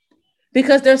for.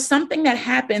 Because there's something that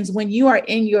happens when you are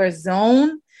in your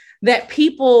zone that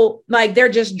people, like, they're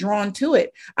just drawn to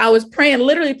it. I was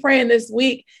literally praying this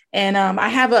week. And I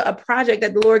have a project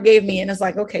that the Lord gave me. And it's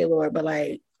like, okay, Lord, but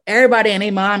like everybody and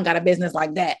their mom got a business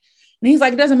like that. And he's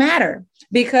like, it doesn't matter,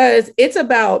 because it's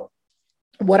about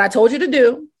what I told you to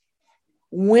do,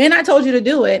 when I told you to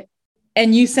do it,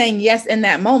 and you saying yes in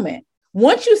that moment.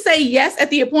 Once you say yes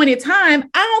at the appointed time,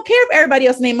 I don't care if everybody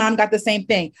else and their mom got the same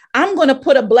thing. I'm going to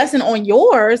put a blessing on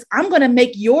yours. I'm going to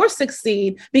make yours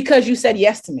succeed because you said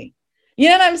yes to me. You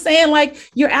know what I'm saying?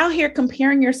 Like, you're out here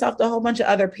comparing yourself to a whole bunch of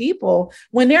other people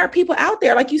when there are people out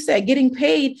there, like you said, getting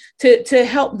paid to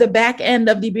help the back end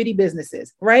of the beauty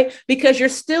businesses, right? Because you're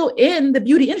still in the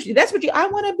beauty industry. That's what I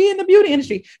want to be in the beauty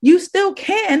industry. You still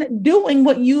can, doing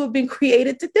what you have been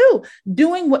created to do,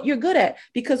 doing what you're good at.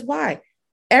 Because why?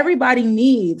 Everybody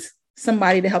needs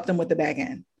somebody to help them with the back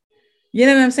end. You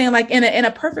know what I'm saying? Like in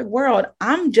a perfect world,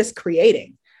 I'm just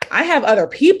creating. I have other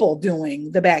people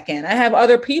doing the back end. I have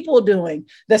other people doing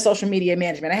the social media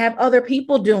management. I have other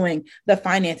people doing the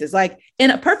finances. Like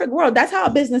in a perfect world, that's how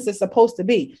a business is supposed to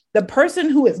be. The person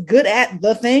who is good at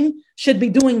the thing should be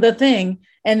doing the thing,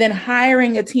 and then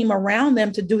hiring a team around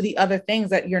them to do the other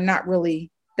things that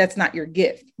that's not your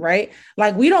gift, right?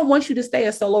 Like, we don't want you to stay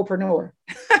a solopreneur.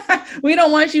 We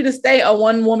don't want you to stay a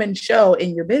one-woman show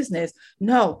in your business.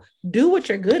 No, do what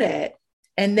you're good at.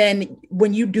 And then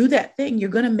when you do that thing, you're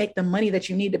going to make the money that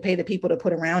you need to pay the people to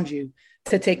put around you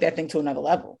to take that thing to another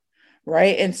level.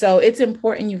 Right. And so it's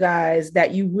important, you guys,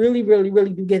 that you really, really,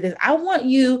 really do get this. I want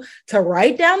you to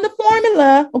write down the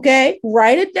formula. OK,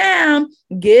 write it down.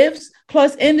 Gifts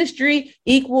plus industry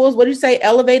equals, what do you say?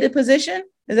 Elevated position.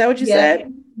 Is that what you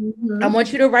said? I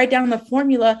want you to write down the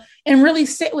formula and really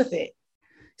sit with it.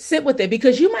 Sit with it,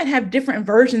 because you might have different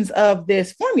versions of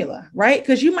this formula, right?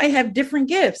 Because you might have different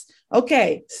gifts.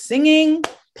 Okay, singing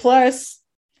plus,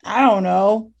 I don't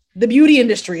know, the beauty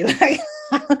industry. Like,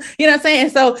 you know what I'm saying?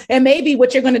 So, and maybe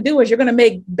what you're going to do is you're going to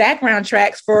make background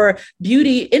tracks for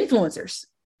beauty influencers.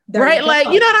 Right. Like,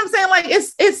 you know what I'm saying? Like,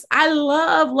 I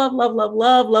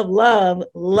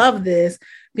love this,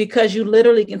 because you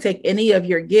literally can take any of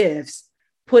your gifts,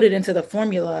 put it into the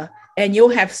formula, and you'll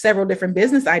have several different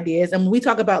business ideas. And when we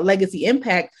talk about legacy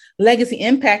impact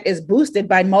is boosted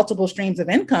by multiple streams of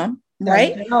income,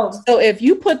 right? So if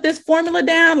you put this formula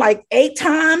down like 8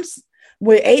 times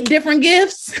with 8 different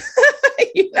gifts,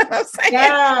 you know what I'm saying?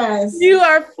 Yes. You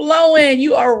are flowing,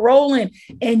 you are rolling,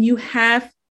 and you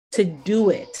have to do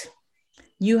it.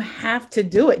 You have to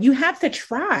do it. You have to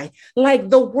try. Like,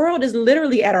 the world is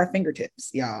literally at our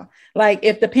fingertips, y'all. Like,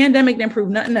 if the pandemic didn't prove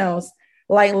nothing else,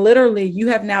 like, literally you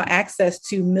have now access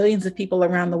to millions of people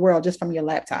around the world just from your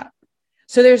laptop.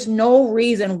 So there's no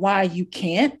reason why you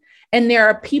can't. And there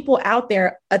are people out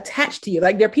there attached to you.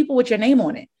 Like, there are people with your name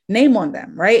on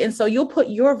them, right? And so you'll put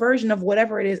your version of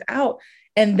whatever it is out,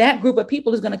 and that group of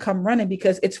people is going to come running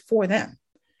because it's for them.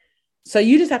 So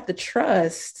you just have to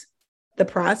trust the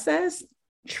process,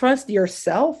 trust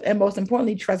yourself, and most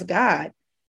importantly, trust God,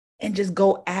 and just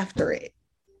go after it.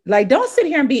 Like, don't sit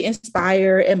here and be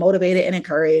inspired and motivated and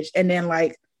encouraged, and then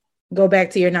like go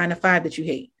back to your 9-to-5 that you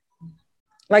hate.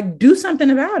 Like, do something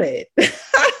about it.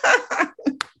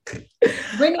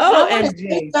 Brittany, I want to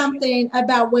say something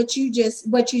about what you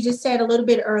just said a little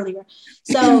bit earlier.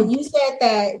 So you said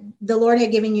that the Lord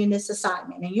had given you this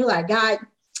assignment, and you're like, God,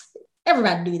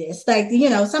 everybody do this. Like, you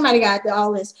know, somebody got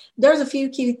all this. There's a few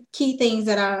key things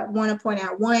that I want to point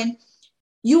out. One,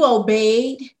 you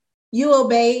obeyed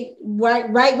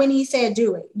right when he said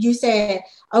do it. You said,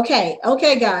 okay,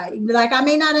 God, like, I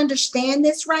may not understand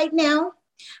this right now,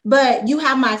 but you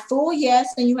have my full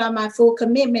yes and you have my full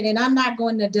commitment, and I'm not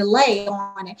going to delay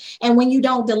on it. And when you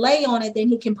don't delay on it, then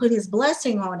he can put his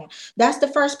blessing on it. That's the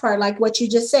first part, like what you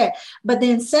just said. But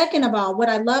then second of all, what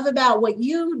I love about what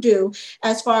you do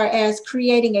as far as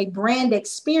creating a brand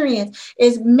experience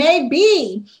is,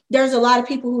 maybe there's a lot of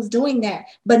people who's doing that,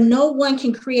 but no one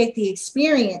can create the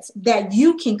experience that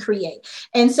you can create.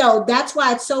 And so that's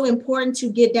why it's so important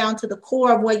to get down to the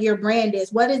core of what your brand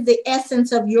is. What is the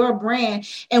essence of your brand?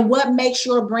 And what makes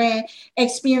your brand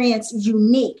experience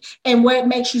unique, and what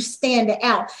makes you stand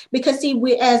out? Because see,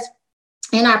 we, as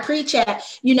in our pre-chat,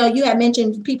 you know, you had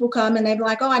mentioned people come and they're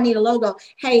like, oh, I need a logo.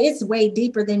 Hey, it's way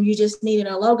deeper than you just needing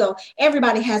a logo.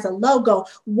 Everybody has a logo.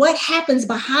 What happens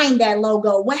behind that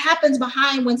logo? What happens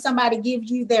behind when somebody gives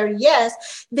you their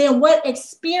yes? Then what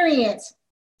experience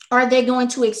are they going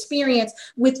to experience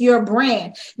with your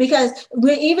brand? Because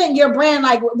even your brand,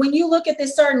 like when you look at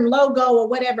this certain logo or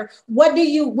whatever, what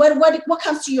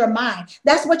comes to your mind?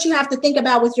 That's what you have to think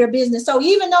about with your business. So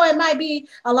even though it might be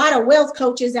a lot of wealth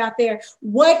coaches out there,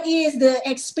 what is the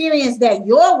experience that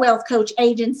your wealth coach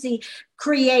agency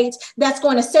creates that's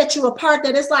going to set you apart?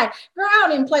 That it's like, girl, I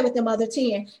don't even play with them other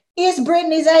 10. It's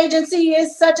Brittany's agency,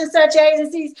 it's such and such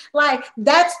agencies. Like,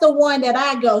 that's the one that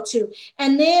I go to.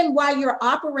 And then while you're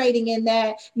operating in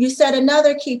that, you said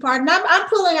another key part. And I'm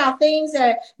pulling out things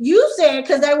that you said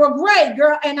because they were great,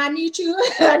 girl. And I need you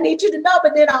to know.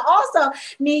 But then I also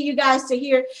need you guys to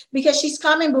hear, because she's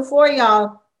coming before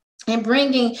y'all and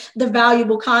bringing the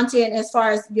valuable content as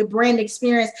far as your brand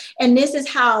experience. And this is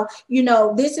how, you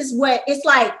know, this is what it's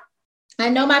like. I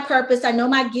know my purpose. I know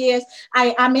my gifts.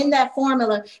 I'm in that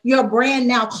formula. Your brand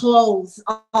now clothes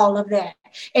all of that.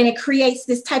 And it creates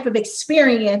this type of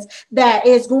experience that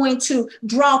is going to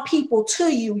draw people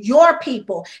to you, your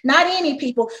people, not any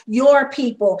people, your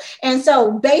people. And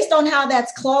so based on how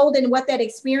that's clothed and what that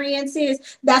experience is,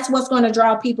 that's what's going to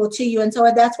draw people to you. And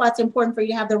so that's why it's important for you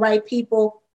to have the right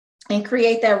people and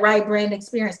create that right brand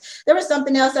experience. There was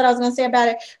something else that I was going to say about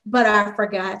it, but I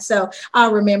forgot. So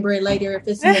I'll remember it later if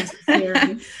it's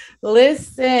necessary.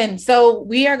 Listen, so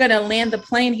we are going to land the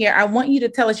plane here. I want you to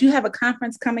tell us, you have a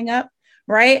conference coming up,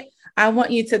 right? I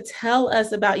want you to tell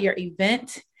us about your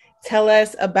event. Tell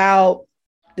us about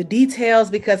the details,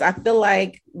 because I feel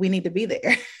like we need to be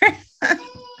there.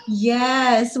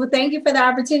 Yes. Well, thank you for the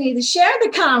opportunity to share the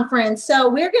conference. So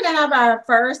we're going to have our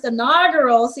first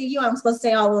inaugural, I'm supposed to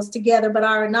say all those together, but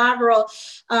our inaugural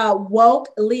Woke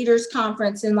Leaders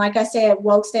Conference. And like I said,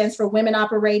 Woke stands for Women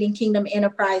Operating Kingdom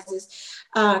Enterprises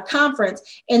conference.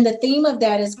 And the theme of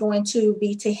that is going to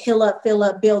be to heal up, fill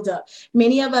up, build up.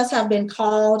 Many of us have been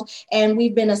called and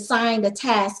we've been assigned a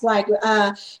task. Like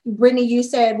Brittany, you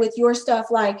said with your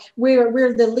stuff, like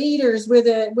we're the leaders, we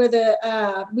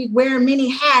wear many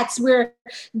hats, we're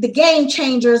the game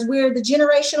changers, we're the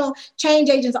generational change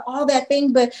agents, all that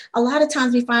thing. But a lot of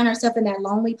times we find ourselves in that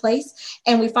lonely place,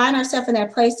 and we find ourselves in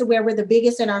that place to where we're the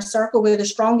biggest in our circle, we're the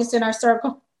strongest in our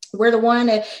circle. We're the one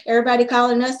that everybody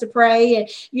calling us to pray and,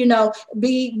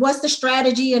 what's the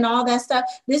strategy and all that stuff.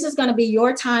 This is going to be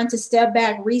your time to step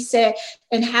back, reset,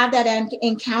 and have that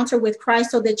encounter with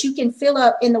Christ so that you can fill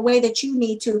up in the way that you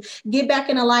need to get back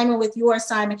in alignment with your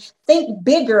assignment. Think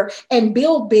bigger and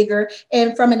build bigger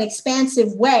and from an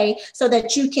expansive way so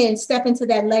that you can step into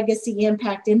that legacy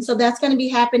impact. And so that's going to be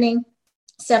happening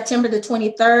September the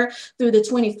 23rd through the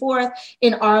 24th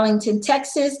in Arlington,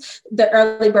 Texas. The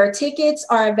early bird tickets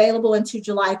are available until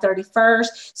July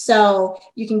 31st. So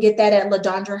you can get that at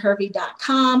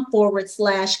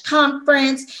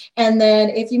ladondrahervey.com/conference. And then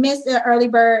if you missed the early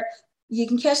bird, you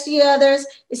can catch the others.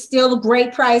 It's still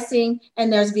great pricing,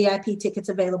 and there's VIP tickets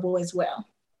available as well.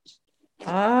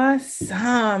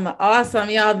 Awesome.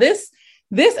 Y'all, this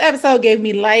episode gave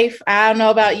me life. I don't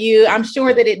know about you. I'm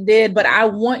sure that it did, but I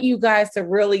want you guys to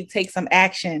really take some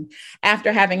action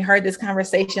after having heard this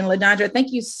conversation. LaDondra,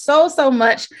 thank you so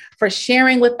much for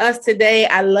sharing with us today.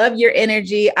 I love your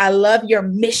energy. I love your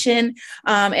mission.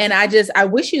 And I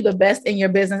wish you the best in your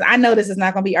business. I know this is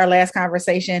not going to be our last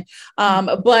conversation,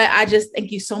 but I just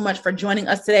thank you so much for joining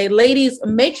us today. Ladies,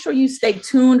 make sure you stay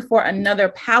tuned for another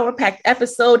power-packed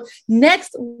episode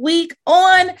next week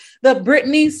on the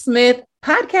Brittany Smith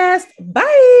Podcast.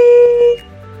 Bye.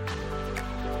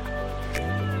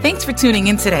 Thanks for tuning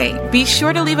in today. Be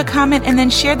sure to leave a comment and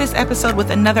then share this episode with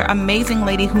another amazing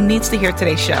lady who needs to hear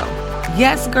today's show.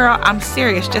 Yes, girl, I'm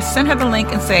serious. Just send her the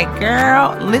link and say,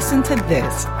 girl, listen to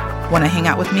this. Want to hang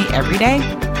out with me every day?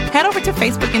 Head over to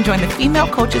Facebook and join the Female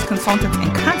Coaches, Consultants,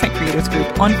 and Content Creators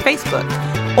group on Facebook.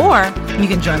 Or you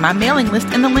can join my mailing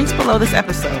list in the links below this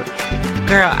episode.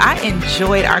 Girl, I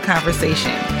enjoyed our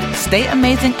conversation. Stay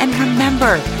amazing, and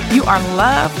remember, you are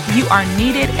loved, you are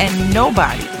needed, and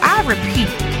nobody, I repeat,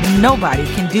 nobody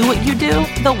can do what you do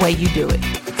the way you do it.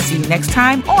 See you next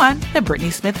time on the Brittany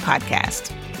Smith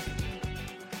Podcast.